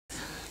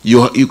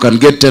you can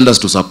get tenders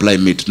to supply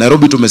meat.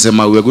 Nairobi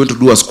tumesema we are going to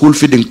do a school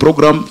feeding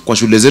program kwa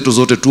shule zetu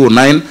zote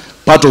 209.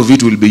 Part of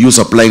it will be you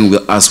supplying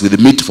us with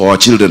meat for our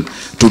children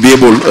to be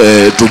able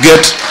to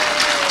get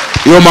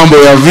hiyo mambo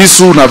ya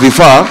visu na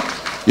vifaa.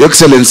 Your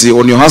Excellency,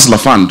 on your hustler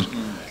fund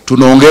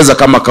tunaongeza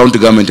kama county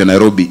government ya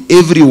Nairobi,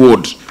 every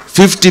ward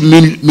 50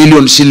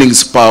 million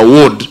shillings per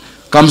ward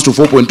comes to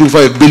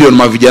 4.25 billion.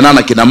 Mavijana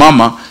na kina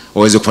mama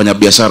waweze kufanya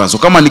biashara. So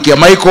kama nikia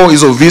Michael,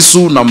 hizo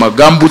visu na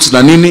magamboots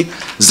na nini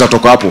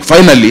zitatoka hapo.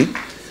 Finally,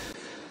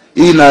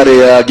 hii nare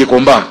ya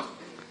Gikomba,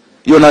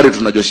 hiyo nare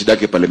tunajua shida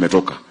yake pale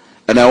imetoka.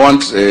 And I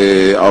want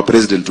our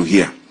president to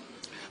hear.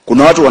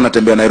 Kuna watu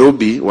wanatembea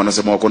Nairobi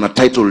wanasema wako na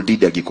title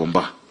deed ya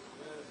Gikomba.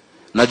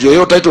 Najua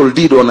hiyo title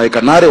deed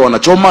wanaeka nare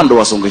wanachoma ndo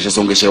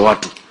wasongeshe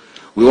watu.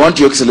 We want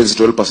your Excellency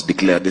to help us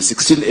declare the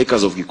 16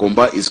 acres of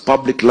Gikomba is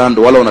public land.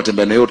 Wala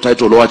wanatembea na hiyo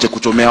title waache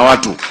kuchomea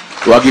watu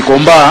wa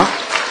Gikomba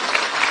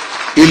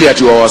ili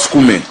ati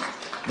wawasukume.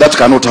 That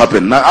cannot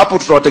happen. Na hapo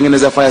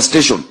tutawatengeneza fire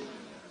station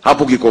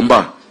hapo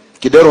Gikomba.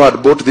 Kidero had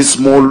bought this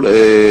small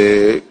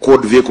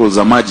quad vehicles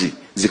za maji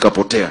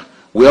zikapotea.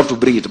 We have to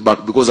bring it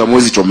back because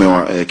amwezi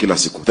chomewa kila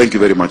siku. Thank you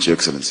very much, Your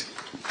Excellency.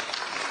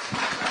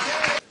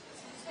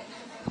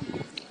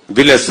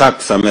 Vile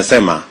Saks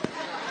amesema,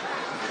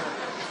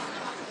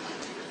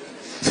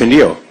 si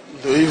ndio?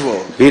 Ndio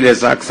hivyo. Vile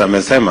Saks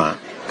amesema,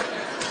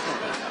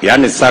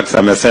 yani Saks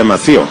amesema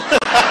sio?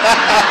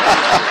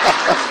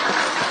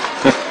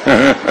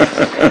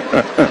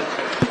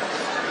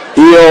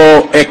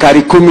 Hiyo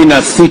ekari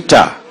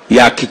 16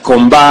 ya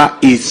Gikomba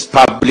is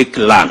public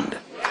land.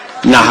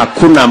 Na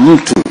hakuna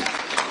mtu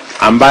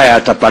ambaye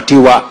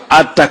atapatiwa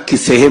hata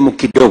kisehemu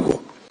kidogo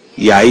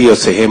ya hiyo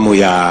sehemu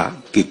ya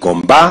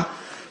Gikomba.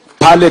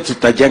 Pale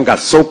tutajenga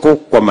soko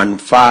kwa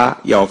manufaa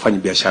ya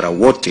wafanyabiashara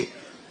wote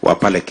wa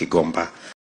pale Gikomba.